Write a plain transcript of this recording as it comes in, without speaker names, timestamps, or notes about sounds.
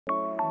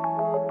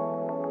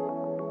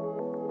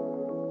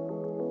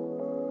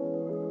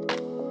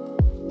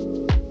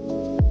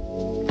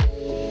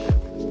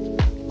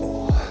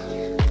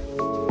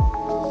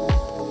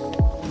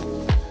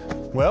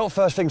Well,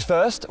 first things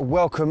first,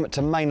 welcome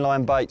to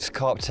Mainline Baits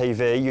Carp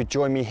TV. You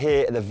join me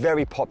here at the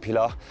very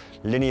popular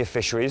Linear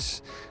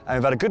Fisheries. And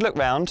we've had a good look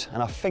round,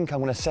 and I think I'm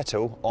going to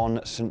settle on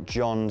St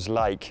John's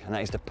Lake. And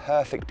that is the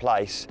perfect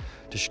place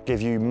to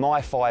give you my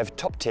 5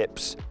 top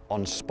tips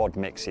on spod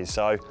mixes.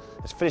 So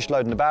let's finish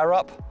loading the barrow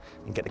up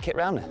and get the kit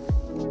round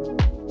there.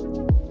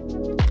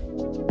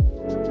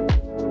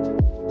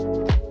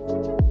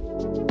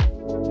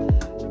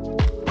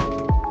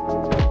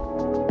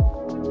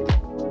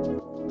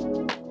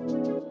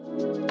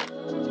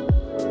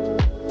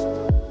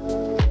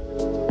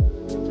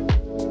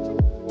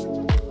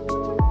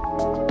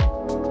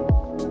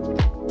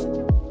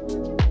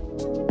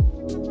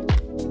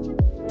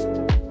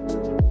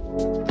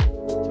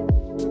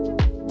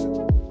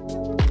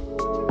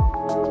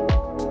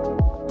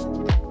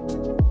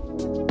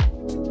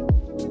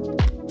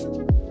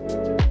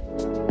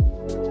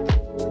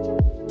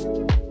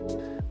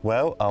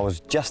 Well, I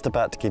was just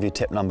about to give you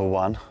tip number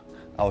 1.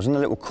 I was in a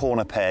little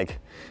corner peg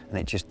and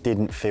it just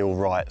didn't feel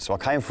right. So I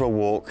came for a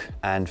walk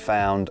and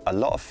found a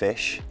lot of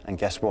fish, and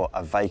guess what?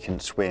 A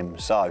vacant swim.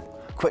 So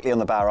quickly on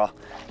the barrow,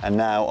 and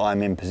now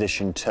I'm in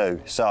position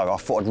 2. So I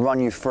thought I'd run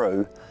you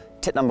through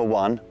tip number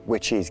 1,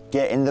 which is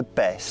getting the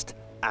best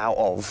out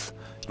of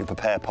your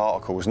prepared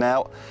particles.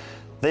 Now,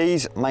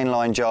 these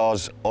mainline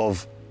jars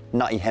of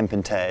nutty hemp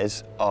and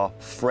tears are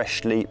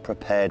freshly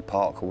prepared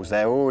particles.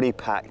 They're already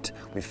packed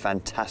with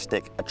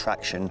fantastic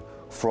attraction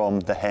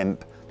from the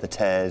hemp, the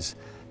tears,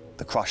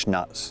 the crushed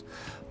nuts.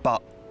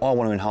 But I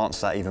want to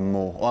enhance that even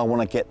more. I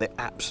want to get the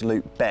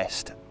absolute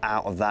best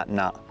out of that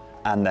nut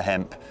and the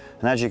hemp.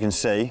 And as you can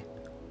see,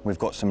 we've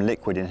got some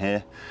liquid in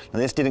here. Now,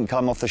 this didn't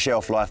come off the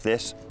shelf like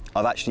this.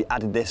 I've actually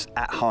added this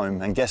at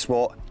home, and guess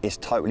what? It's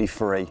totally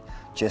free,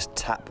 just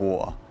tap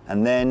water.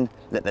 And then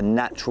let the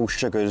natural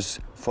sugars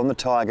from the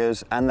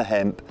tigers and the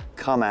hemp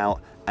come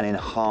out and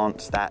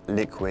enhance that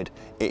liquid.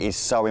 It is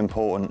so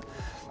important.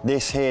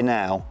 This here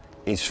now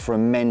is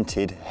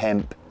fermented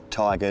hemp,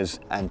 tigers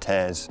and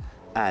tears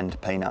and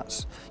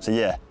peanuts. So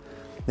yeah,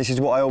 this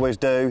is what I always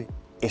do.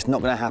 It's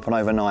not going to happen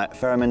overnight.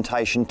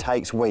 Fermentation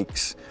takes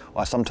weeks.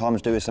 I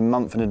sometimes do this a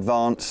month in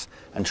advance,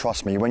 and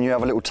trust me, when you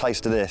have a little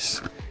taste of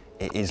this,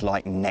 it is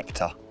like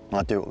nectar. And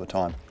I do it all the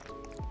time.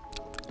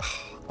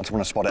 I just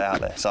want to spot it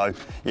out there. So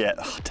yeah,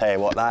 I'll tell you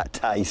what, that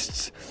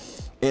tastes,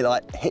 it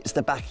like hits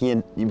the back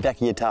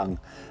of your tongue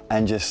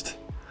and just,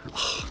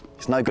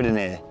 it's no good in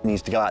here. It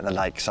needs to go out in the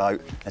lake. So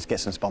let's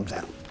get some spoms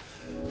out.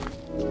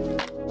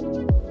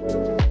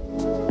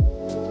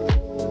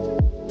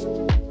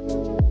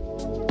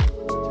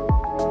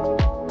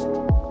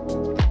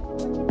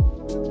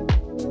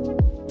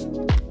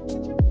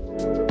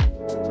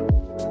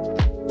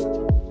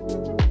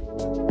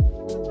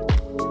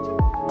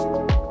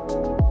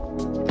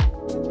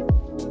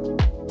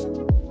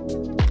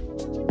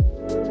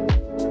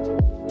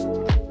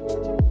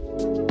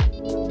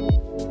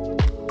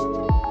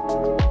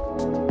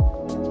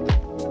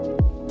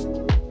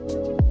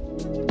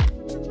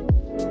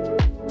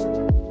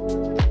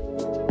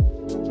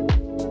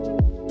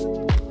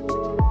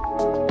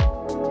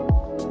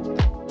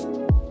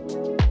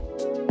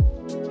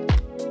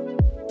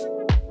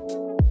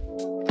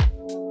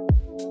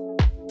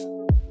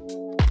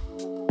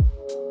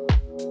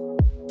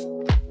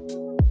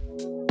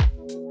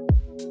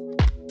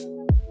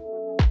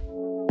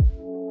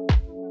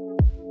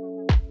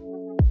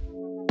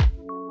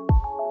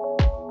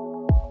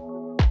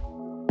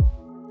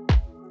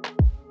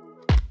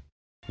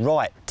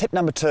 Right, tip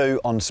number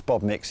 2 on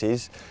spod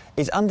mixes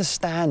is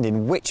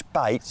understanding which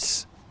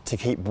baits to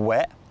keep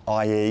wet,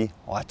 i.e.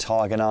 our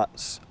tiger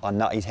nuts, our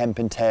nutty hemp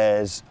and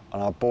tears,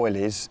 and our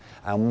boilies,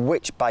 and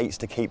which baits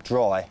to keep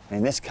dry, and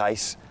in this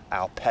case,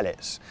 our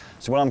pellets.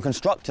 So when I'm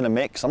constructing a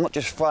mix, I'm not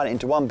just throwing it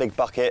into one big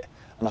bucket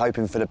and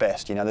hoping for the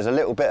best. You know, there's a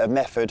little bit of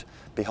method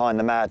behind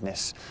the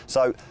madness.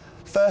 So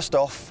first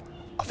off,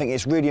 I think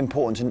it's really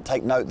important to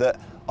take note that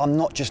I'm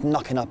not just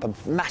knocking up a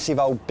massive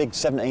old big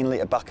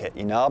 17-litre bucket,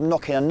 you know, I'm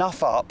knocking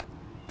enough up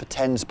for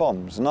 10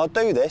 spoms. And I'll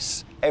do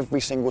this every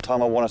single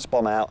time I want to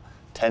spom out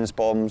 10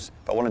 spoms.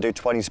 If I want to do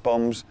 20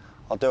 spoms,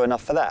 I'll do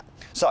enough for that.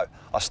 So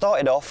I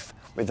started off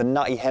with the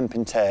nutty hemp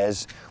and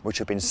tears, which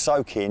have been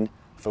soaking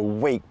for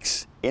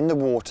weeks in the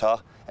water,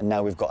 and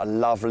now we've got a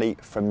lovely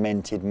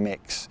fermented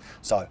mix.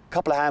 So a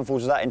couple of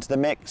handfuls of that into the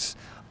mix.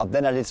 I've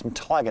then added some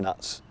tiger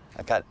nuts.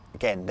 Okay,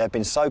 again, they've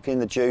been soaking in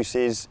the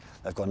juices,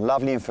 they've gone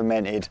lovely and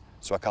fermented,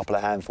 so a couple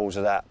of handfuls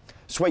of that.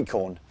 Sweet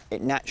corn,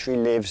 it naturally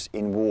lives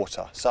in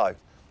water, so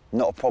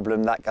not a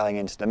problem that going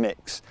into the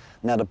mix.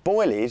 Now the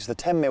boilies, the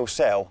 10mm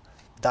cell,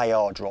 they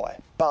are dry,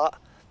 but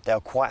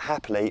they'll quite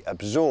happily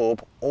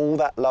absorb all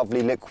that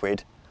lovely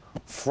liquid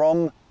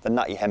from the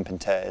nutty hemp and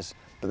tears,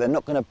 but they're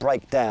not going to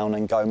break down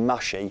and go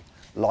mushy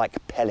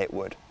like pellet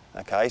would.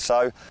 Okay,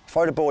 so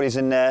throw the boilies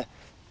in there,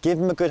 give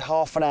them a good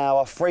half an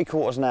hour,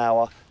 3/4 an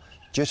hour,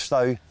 just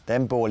so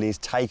them boilies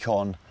take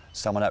on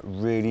some of that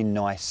really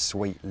nice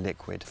sweet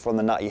liquid from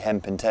the nutty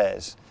hemp and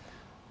tears.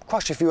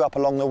 Crush a few up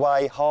along the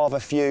way, halve a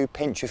few,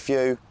 pinch a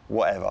few,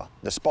 whatever.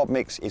 The spod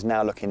mix is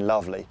now looking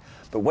lovely.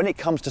 But when it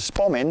comes to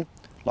spomming,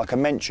 like I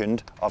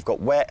mentioned, I've got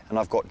wet and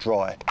I've got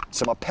dry.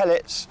 So my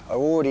pellets are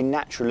already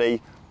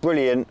naturally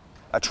brilliant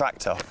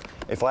attractor.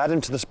 If I add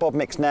them to the Spod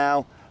mix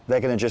now, they're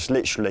going to just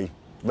literally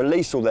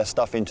release all their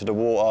stuff into the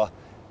water,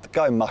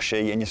 go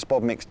mushy, and your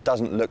Spod mix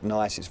doesn't look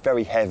nice. It's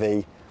very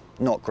heavy,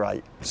 not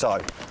great. So,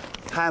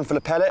 handful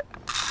of pellet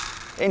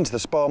into the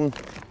Spod,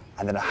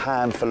 and then a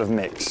handful of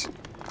mix.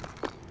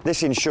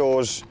 This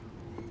ensures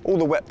all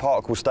the wet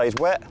particles stays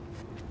wet,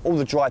 all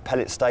the dry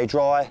pellets stay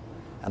dry,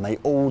 and they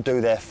all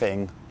do their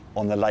thing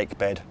on the lake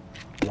bed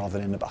rather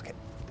than in the bucket.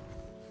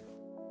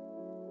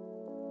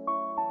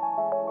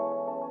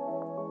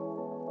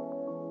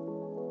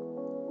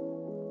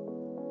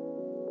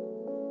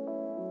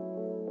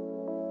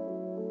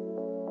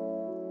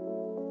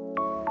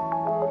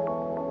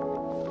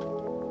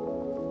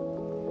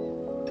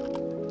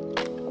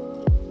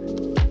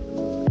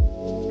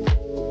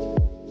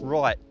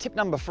 Right, tip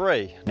number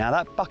 3. Now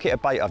that bucket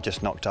of bait I've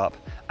just knocked up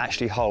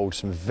actually holds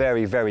some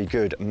very, very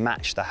good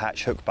match the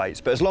hatch hook baits,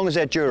 but as long as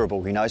they're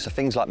durable, you know, so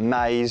things like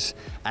maize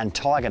and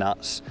tiger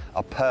nuts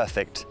are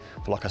perfect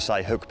for, like I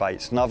say, hook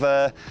baits. And I've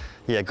got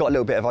a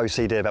little bit of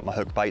OCD about my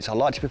hook baits. I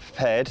like to be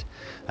prepared,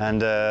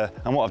 and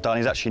what I've done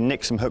is actually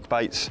nick some hook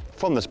baits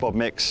from the Spod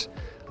mix.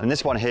 And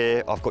this one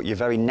here, I've got your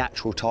very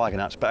natural tiger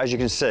nuts, but as you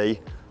can see,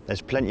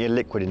 there's plenty of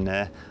liquid in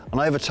there,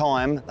 and over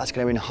time that's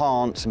going to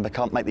enhance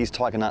and make these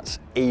tiger nuts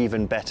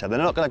even better. They're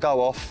not going to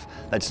go off,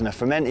 they're just going to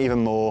ferment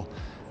even more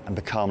and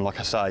become, like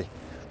I say,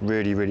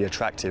 really, really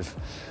attractive.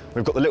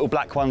 We've got the little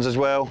black ones as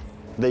well.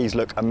 These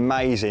look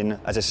amazing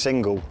as a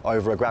single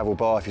over a gravel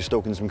bar if you're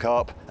stalking some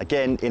carp.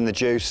 Again, in the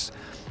juice.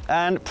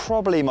 And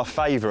probably my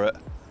favourite,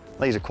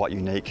 these are quite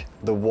unique,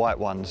 the white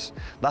ones.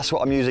 That's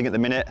what I'm using at the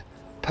minute.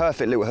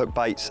 Perfect little hook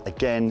baits,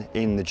 again,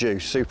 in the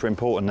juice. Super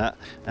important, that.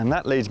 And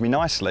that leads me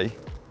nicely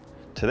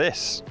to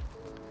this,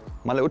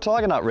 my little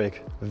tiger nut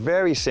rig.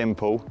 Very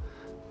simple,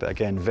 but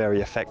again, very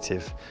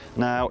effective.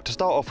 Now, to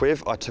start off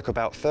with, I took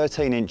about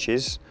 13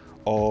 inches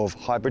of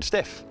hybrid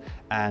stiff,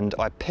 and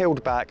I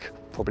peeled back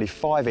probably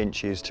 5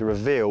 inches to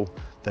reveal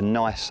the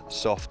nice,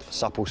 soft,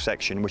 supple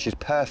section, which is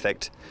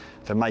perfect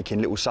for making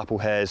little supple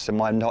hairs, so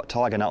my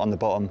tiger nut on the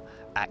bottom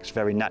acts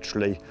very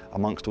naturally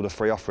amongst all the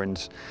free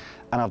offerings.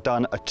 And I've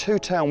done a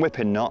 2-turn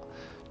whipping knot,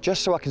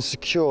 just so I can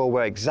secure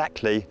where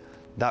exactly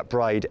that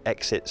braid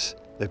exits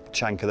the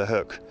shank of the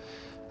hook.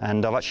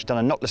 And I've actually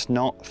done a knotless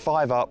knot,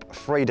 5 up,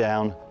 3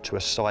 down, to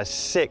a size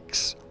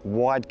 6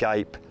 wide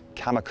gape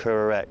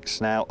Kamakura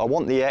X. Now, I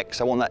want the X,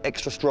 I want that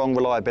extra strong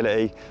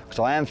reliability, because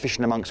I am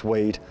fishing amongst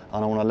weed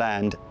and I want to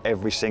land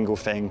every single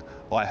thing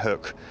I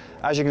hook.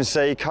 As you can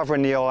see,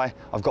 covering the eye,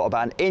 I've got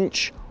about 1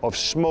 inch of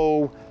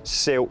small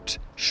silt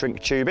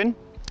shrink tubing.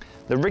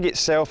 The rig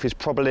itself is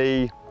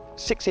probably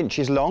 6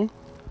 inches long.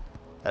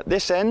 At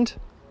this end,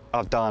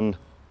 I've done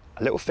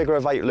a little figure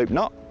of 8 loop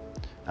knot,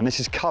 and this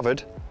is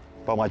covered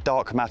by my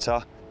dark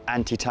matter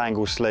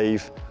anti-tangle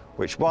sleeve,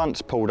 which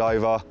once pulled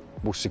over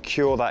will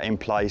secure that in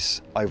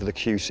place over the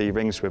QC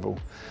ring swivel.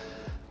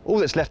 All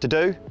that's left to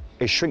do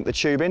is shrink the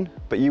tubing,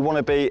 but you want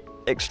to be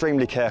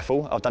extremely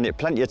careful. I've done it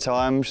plenty of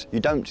times. You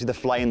don't see the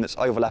flame that's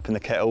overlapping the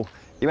kettle.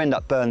 You end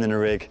up burning the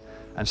rig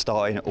and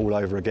starting it all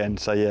over again.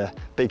 So yeah,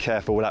 be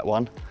careful with that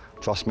one.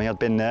 Trust me, I've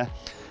been there.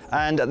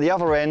 And at the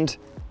other end,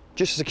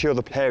 just to secure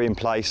the pair in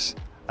place,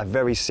 a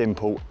very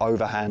simple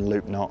overhand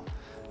loop knot,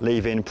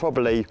 leaving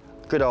probably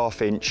a good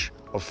 1/2 inch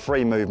of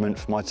free movement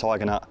for my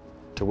tiger nut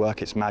to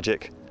work its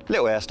magic.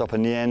 Little air stop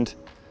in the end,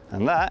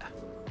 and that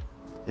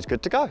is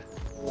good to go.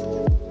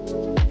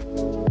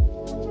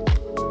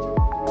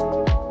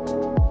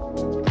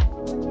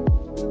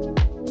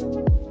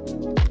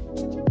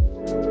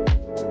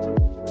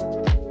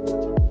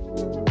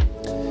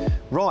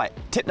 Right,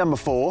 tip number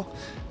 4,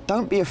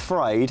 don't be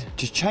afraid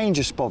to change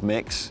your Spod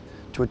mix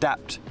to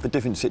adapt for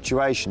different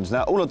situations.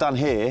 Now, all I've done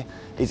here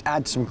is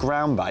add some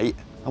ground bait,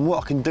 and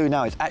what I can do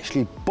now is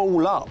actually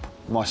ball up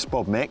my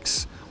Spod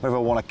mix, whether I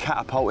want to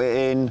catapult it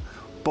in,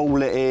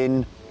 ball it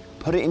in,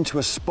 put it into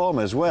a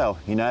spom as well.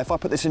 You know, if I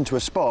put this into a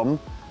spom,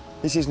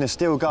 this is going to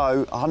still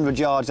go 100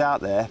 yards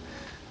out there,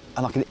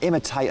 and I can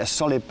imitate a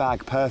solid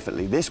bag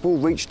perfectly. This will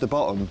reach the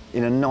bottom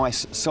in a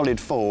nice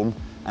solid form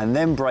and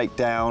then break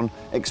down,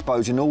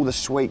 exposing all the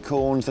sweet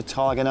corns, the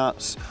tiger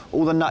nuts,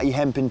 all the nutty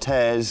hempen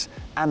tears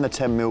and the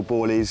 10mm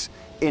boilies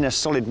in a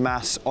solid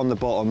mass on the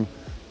bottom,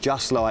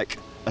 just like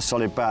a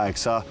solid bag.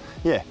 So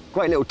yeah,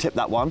 great little tip,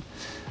 that one.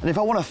 And if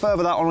I want to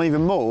further that on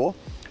even more,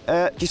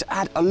 just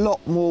add a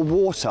lot more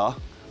water.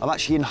 I've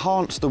actually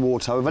enhanced the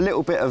water with a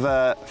little bit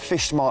of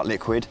Fish Smart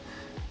liquid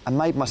and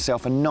made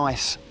myself a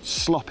nice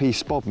sloppy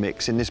Spod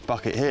mix in this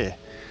bucket here.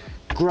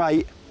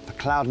 Great for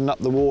clouding up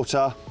the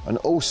water, and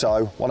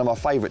also one of my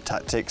favourite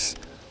tactics,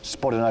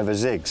 spodding over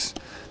zigs.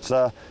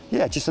 So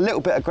yeah, just a little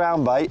bit of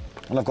ground bait,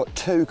 and I've got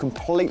 2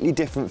 completely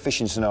different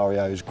fishing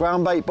scenarios: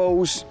 ground bait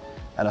balls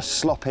and a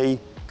sloppy,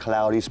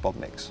 cloudy Spod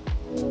mix.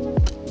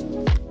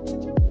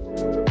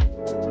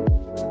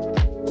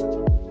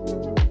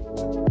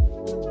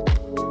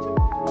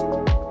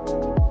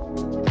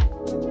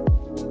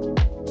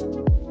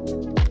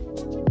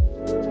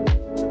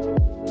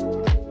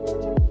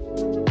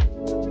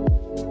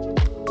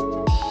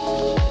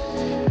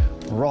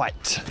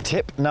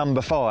 tip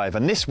number 5,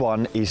 and this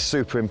one is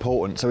super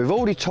important. So we've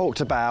already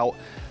talked about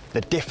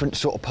the different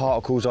sort of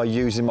particles I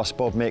use in my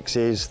spod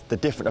mixes, the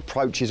different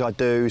approaches I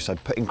do, so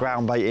putting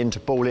ground bait in to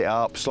ball it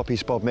up, sloppy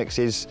spod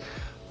mixes.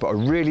 But a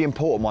really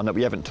important one that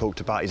we haven't talked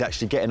about is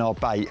actually getting our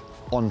bait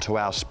onto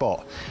our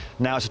spot.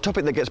 Now, it's a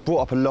topic that gets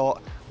brought up a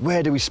lot.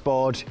 Where do we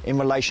spod in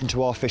relation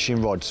to our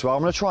fishing rods? So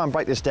I'm going to try and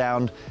break this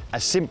down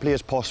as simply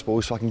as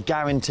possible so I can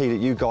guarantee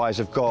that you guys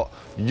have got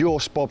your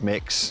spod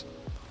mix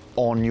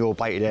on your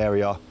baited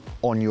area,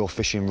 on your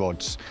fishing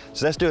rods.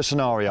 So let's do a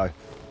scenario.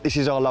 This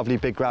is our lovely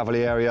big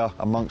gravelly area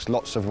amongst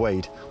lots of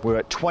weed. We're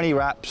at 20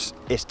 wraps,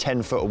 it's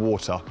 10 foot of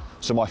water.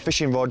 So my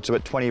fishing rods are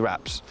at 20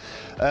 wraps.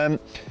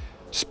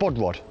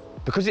 Spod rod,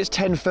 because it's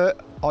 10 foot,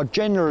 I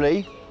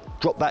generally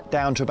drop that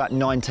down to about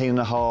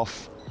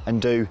 19.5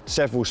 and do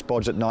several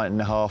spods at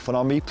 9.5, and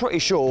I'm pretty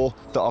sure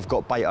that I've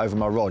got bait over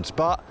my rods.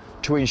 But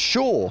to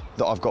ensure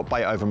that I've got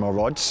bait over my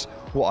rods,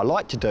 what I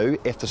like to do,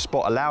 if the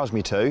spot allows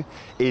me to,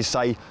 is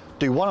say,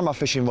 do one of my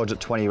fishing rods at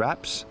 20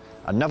 wraps,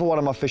 another one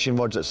of my fishing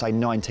rods at say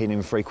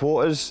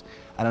 19.75,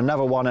 and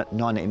another one at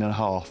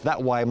 19.5.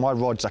 That way my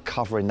rods are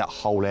covering that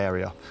whole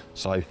area.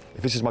 So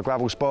if this is my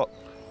gravel spot,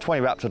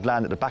 20 wraps would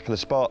land at the back of the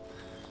spot,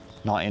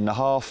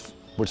 19.5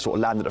 would sort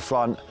of land at the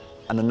front,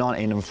 and the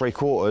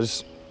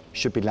 19.75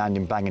 should be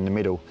landing bang in the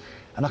middle.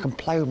 And I can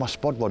play with my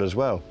spod rod as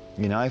well.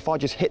 You know, if I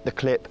just hit the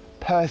clip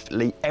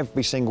perfectly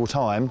every single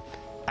time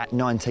at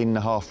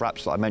 19.5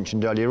 wraps that I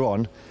mentioned earlier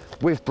on,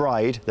 with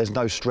braid, there's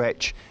no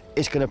stretch,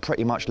 it's gonna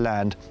pretty much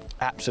land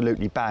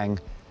absolutely bang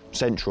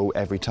central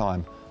every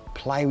time.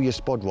 Play with your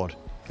spod rod.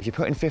 If you're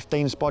putting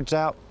 15 spods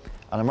out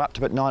and I'm wrapped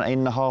up at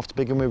 19.5 to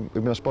begin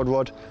with my spod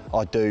rod,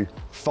 I do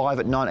 5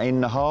 at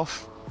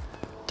 19.5,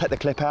 take the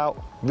clip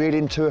out, reel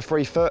in 2 or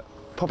 3 foot,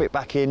 pop it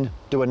back in,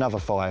 do another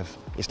 5.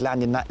 It's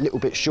landing that little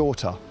bit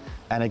shorter.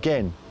 And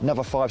again,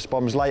 another 5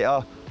 spoms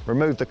later,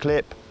 remove the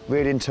clip,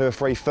 reel in 2 or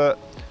 3 foot,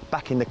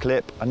 back in the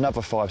clip,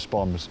 another 5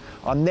 spoms.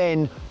 I'm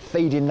then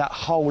feeding that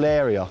whole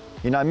area.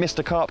 You know,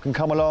 Mr. Carp can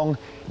come along,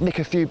 nick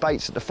a few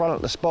baits at the front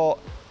of the spot,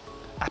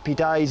 happy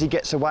days, he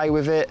gets away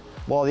with it,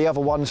 while the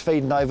other one's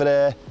feeding over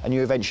there, and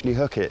you eventually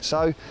hook it.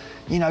 So,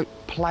 you know,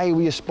 play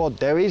with your spod.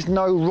 There is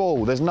no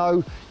rule. There's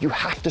no, you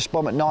have to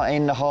spom at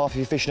 19.5 if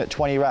you're fishing at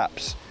 20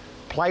 wraps.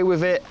 Play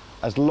with it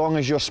as long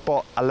as your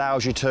spot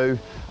allows you to,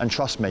 and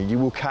trust me, you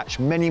will catch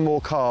many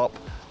more carp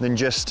than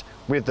just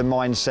with the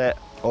mindset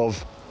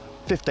of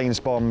 15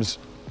 spoms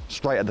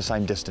straight at the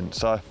same distance.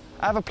 So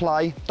have a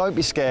play, don't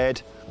be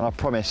scared, and I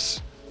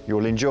promise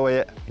you'll enjoy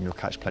it and you'll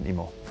catch plenty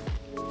more.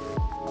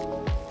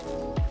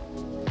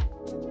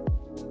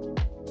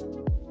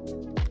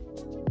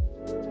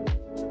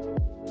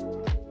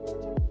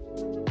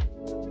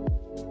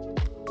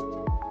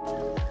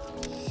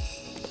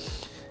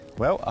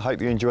 Well, I hope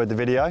you enjoyed the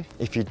video.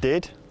 If you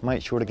did,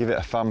 make sure to give it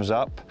a thumbs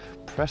up,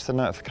 press the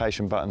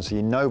notification button so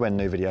you know when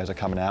new videos are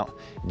coming out,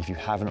 and if you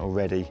haven't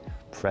already,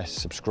 press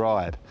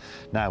subscribe.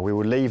 Now, we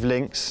will leave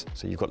links,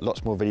 so you've got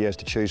lots more videos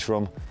to choose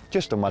from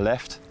just on my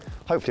left.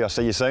 Hopefully I'll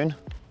see you soon.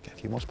 Get a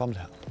few more spoms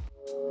out.